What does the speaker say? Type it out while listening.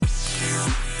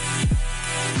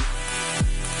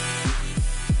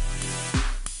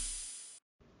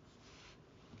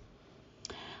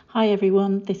Hi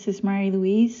everyone, this is Mary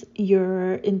Louise,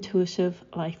 your intuitive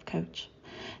life coach.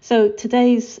 So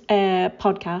today's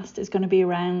podcast is going to be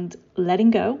around letting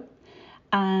go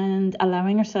and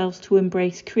allowing ourselves to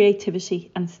embrace creativity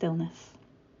and stillness.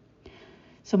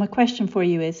 So my question for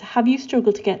you is, have you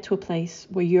struggled to get to a place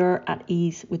where you're at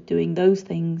ease with doing those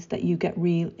things that you get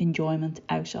real enjoyment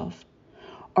out of?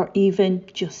 Or even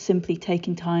just simply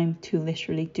taking time to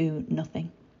literally do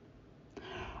nothing?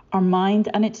 Our mind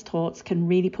and its thoughts can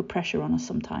really put pressure on us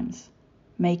sometimes,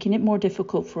 making it more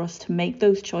difficult for us to make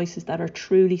those choices that are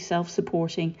truly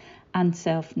self-supporting and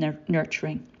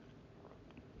self-nurturing.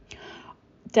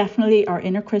 Definitely, our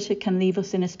inner critic can leave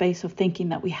us in a space of thinking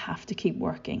that we have to keep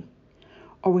working,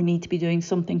 or we need to be doing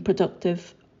something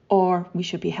productive, or we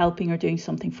should be helping or doing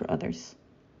something for others.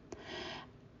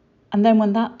 And then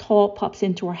when that thought pops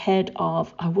into our head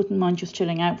of, I wouldn't mind just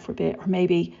chilling out for a bit, or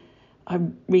maybe I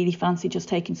really fancy just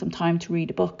taking some time to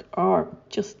read a book, or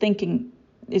just thinking,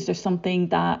 is there something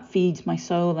that feeds my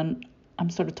soul and I'm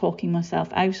sort of talking myself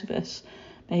out of it?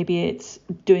 Maybe it's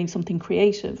doing something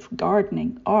creative,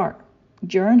 gardening, art,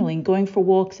 journaling, going for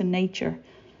walks in nature,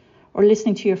 or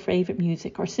listening to your favourite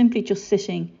music, or simply just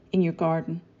sitting in your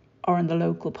garden or in the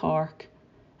local park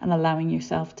and allowing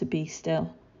yourself to be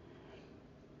still.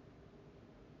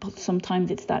 But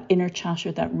sometimes it's that inner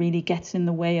chatter that really gets in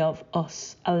the way of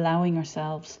us allowing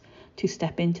ourselves to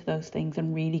step into those things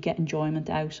and really get enjoyment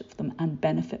out of them and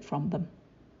benefit from them.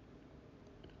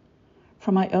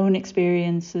 From my own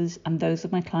experiences and those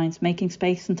of my clients, making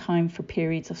space and time for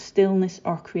periods of stillness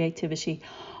or creativity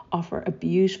offer a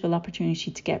beautiful opportunity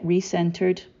to get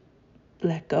recentered,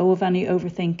 let go of any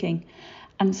overthinking,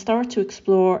 and start to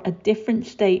explore a different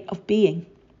state of being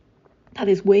that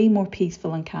is way more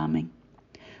peaceful and calming,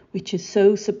 which is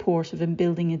so supportive in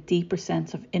building a deeper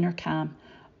sense of inner calm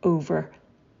over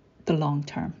the long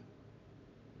term.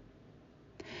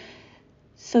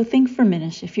 So think for a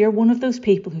minute, if you're one of those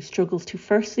people who struggles to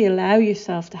firstly allow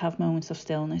yourself to have moments of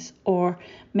stillness or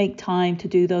make time to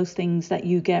do those things that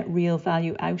you get real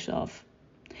value out of,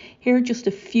 here are just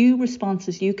a few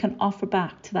responses you can offer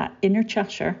back to that inner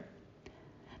chatter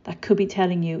that could be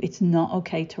telling you it's not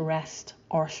okay to rest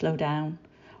or slow down,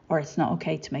 or it's not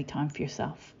okay to make time for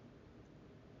yourself.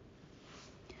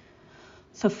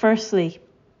 So firstly,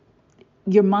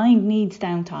 your mind needs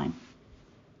downtime.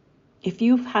 If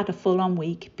you've had a full-on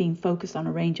week being focused on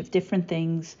a range of different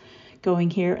things, going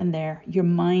here and there, your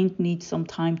mind needs some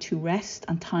time to rest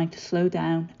and time to slow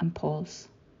down and pause.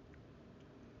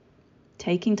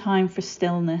 Taking time for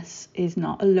stillness is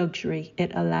not a luxury.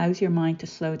 It allows your mind to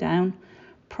slow down,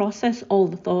 process all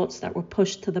the thoughts that were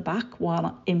pushed to the back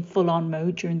while in full-on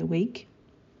mode during the week,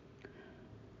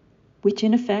 which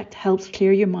in effect helps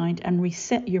clear your mind and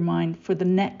reset your mind for the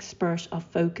next spurt of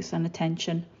focus and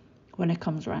attention when it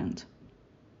comes around.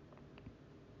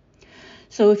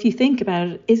 So if you think about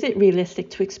it, is it realistic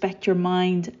to expect your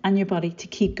mind and your body to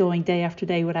keep going day after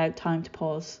day without time to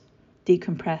pause,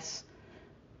 decompress,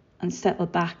 and settle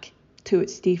back to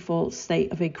its default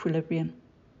state of equilibrium?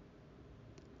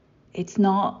 It's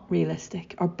not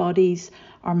realistic. Our bodies,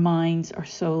 our minds, our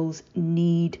souls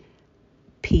need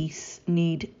peace,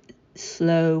 need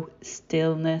slow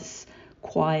stillness,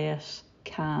 quiet,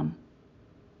 calm,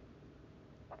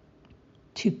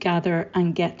 to gather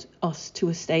and get us to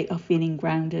a state of feeling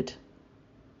grounded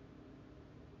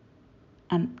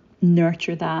and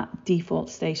nurture that default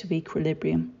state of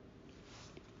equilibrium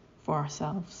for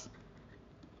ourselves.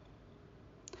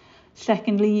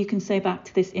 Secondly, you can say back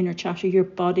to this inner chatter, your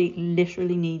body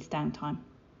literally needs downtime.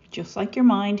 Just like your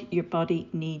mind, your body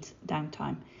needs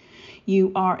downtime.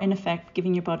 You are in effect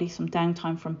giving your body some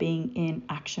downtime from being in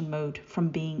action mode, from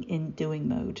being in doing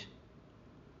mode.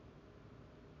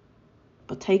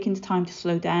 But taking the time to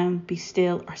slow down, be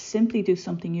still, or simply do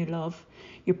something you love,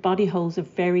 your body holds a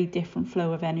very different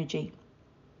flow of energy.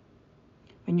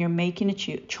 When you're making a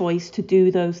choice to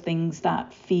do those things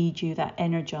that feed you, that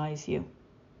energize you,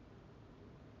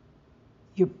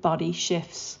 your body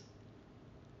shifts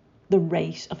the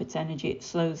rate of its energy. It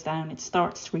slows down. It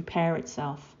starts to repair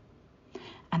itself.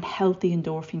 And healthy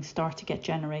endorphins start to get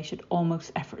generated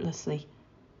almost effortlessly.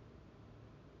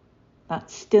 That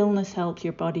stillness helps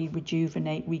your body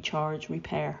rejuvenate, recharge,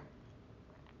 repair.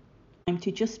 Time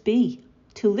to just be,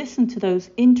 to listen to those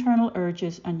internal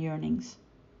urges and yearnings.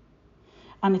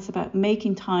 And it's about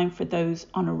making time for those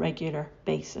on a regular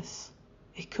basis.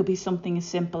 It could be something as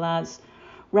simple as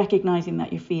recognizing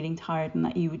that you're feeling tired and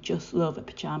that you would just love a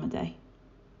pajama day.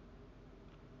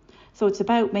 So it's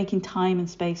about making time and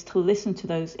space to listen to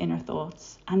those inner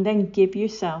thoughts and then give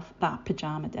yourself that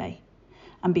pajama day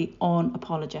and be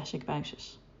unapologetic about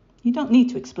it. You don't need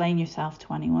to explain yourself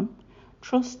to anyone.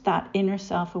 Trust that inner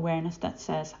self-awareness that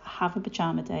says, have a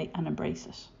pajama day and embrace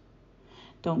it.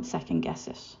 Don't second guess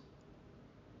it.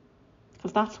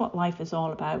 Because that's what life is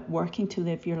all about, working to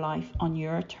live your life on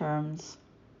your terms,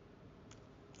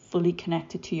 fully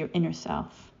connected to your inner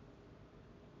self,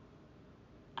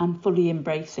 and fully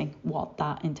embracing what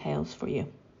that entails for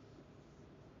you.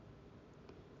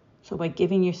 So by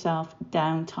giving yourself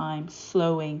downtime,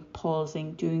 slowing,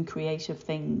 pausing, doing creative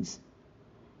things,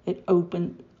 it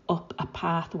opens up a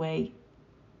pathway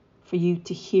for you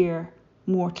to hear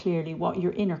more clearly what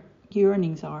your inner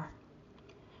yearnings are,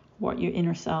 what your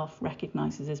inner self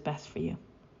recognizes is best for you.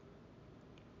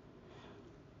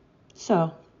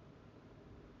 So,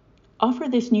 offer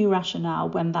this new rationale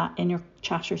when that inner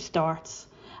chatter starts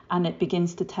and it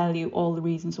begins to tell you all the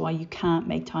reasons why you can't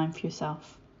make time for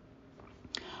yourself.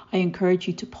 I encourage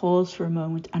you to pause for a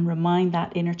moment and remind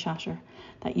that inner chatter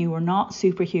that you are not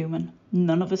superhuman.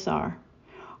 None of us are.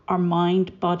 Our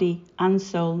mind, body, and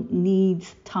soul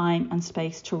needs time and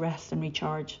space to rest and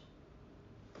recharge.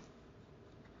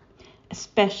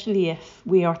 Especially if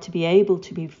we are to be able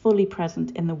to be fully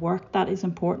present in the work that is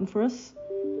important for us,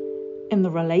 in the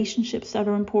relationships that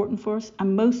are important for us,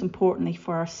 and most importantly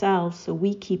for ourselves, so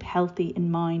we keep healthy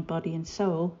in mind, body, and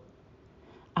soul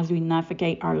as we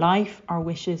navigate our life, our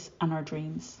wishes, and our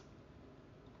dreams.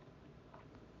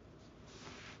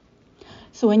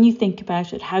 So when you think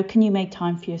about it, how can you make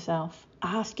time for yourself?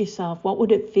 Ask yourself, what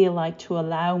would it feel like to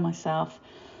allow myself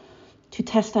to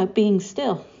test out being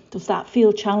still? Does that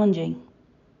feel challenging?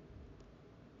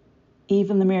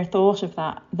 Even the mere thought of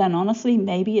that, then honestly,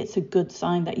 maybe it's a good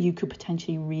sign that you could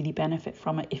potentially really benefit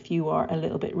from it if you are a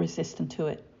little bit resistant to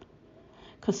it.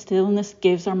 Because stillness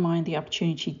gives our mind the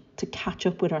opportunity to catch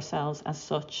up with ourselves as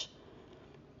such.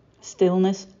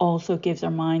 Stillness also gives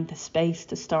our mind the space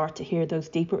to start to hear those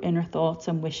deeper inner thoughts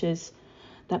and wishes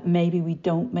that maybe we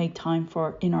don't make time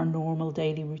for in our normal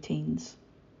daily routines.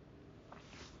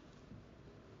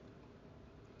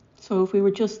 So if we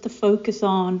were just to focus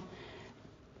on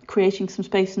creating some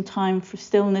space and time for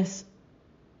stillness,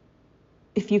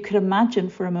 if you could imagine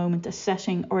for a moment a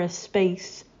setting or a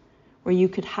space where you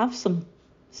could have some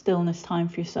stillness time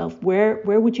for yourself, where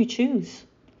would you choose?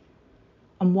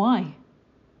 And why?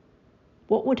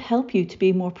 What would help you to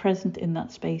be more present in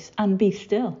that space and be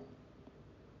still?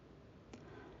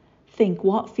 Think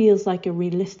what feels like a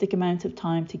realistic amount of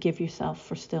time to give yourself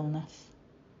for stillness.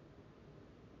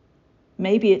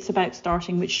 Maybe it's about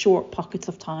starting with short pockets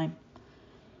of time.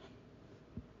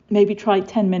 Maybe try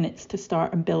 10 minutes to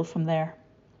start and build from there.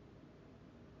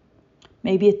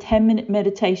 Maybe a 10-minute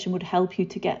meditation would help you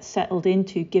to get settled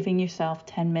into giving yourself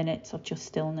 10 minutes of just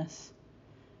stillness.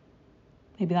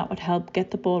 Maybe that would help get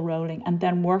the ball rolling, and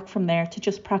then work from there to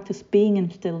just practice being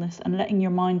in stillness and letting your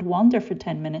mind wander for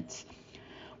 10 minutes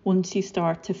once you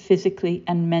start to physically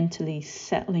and mentally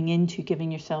settling into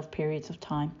giving yourself periods of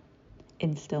time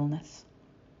in stillness.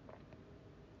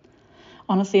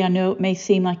 Honestly, I know it may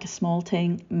seem like a small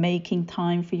thing, making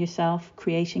time for yourself,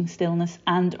 creating stillness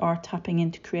and or tapping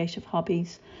into creative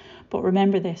hobbies. But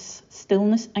remember this,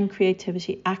 stillness and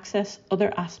creativity access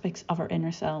other aspects of our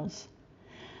inner selves.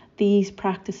 These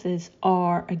practices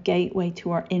are a gateway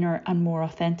to our inner and more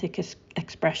authentic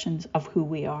expressions of who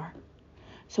we are.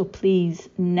 So please,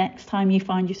 next time you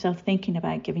find yourself thinking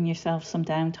about giving yourself some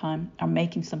downtime or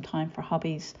making some time for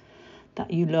hobbies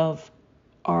that you love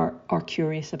or are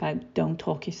curious about, don't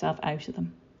talk yourself out of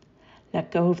them.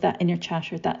 Let go of that inner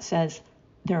chatter that says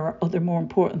there are other more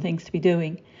important things to be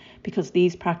doing, because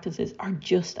these practices are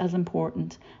just as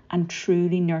important and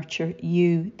truly nurture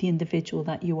you, the individual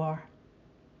that you are.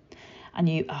 And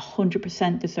you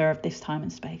 100% deserve this time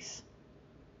and space.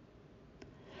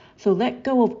 So let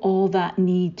go of all that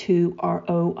need to or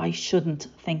oh, I shouldn't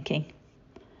thinking.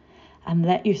 And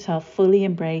let yourself fully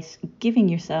embrace giving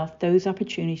yourself those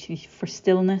opportunities for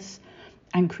stillness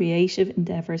and creative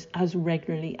endeavours as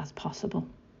regularly as possible.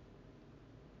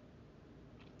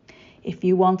 If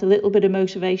you want a little bit of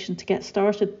motivation to get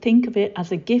started, think of it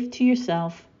as a gift to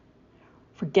yourself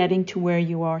for getting to where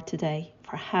you are today,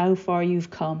 for how far you've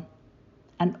come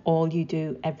and all you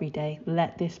do every day.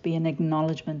 Let this be an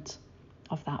acknowledgement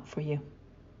of that for you.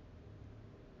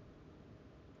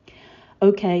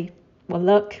 Okay, well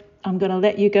look, I'm going to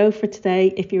let you go for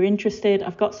today. If you're interested,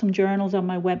 I've got some journals on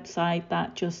my website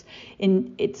that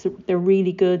they're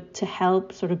really good to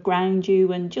help sort of ground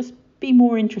you and just be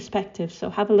more introspective. So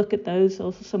have a look at those.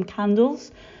 Also some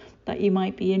candles that you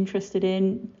might be interested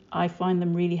in. I find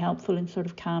them really helpful in sort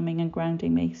of calming and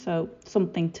grounding me. So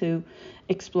something to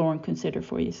explore and consider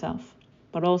for yourself.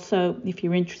 But also, if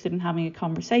you're interested in having a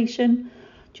conversation,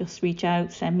 just reach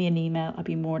out, send me an email. I'd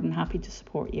be more than happy to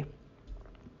support you.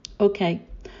 Okay,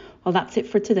 well, that's it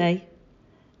for today.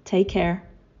 Take care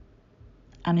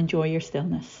and enjoy your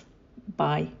stillness.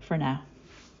 Bye for now.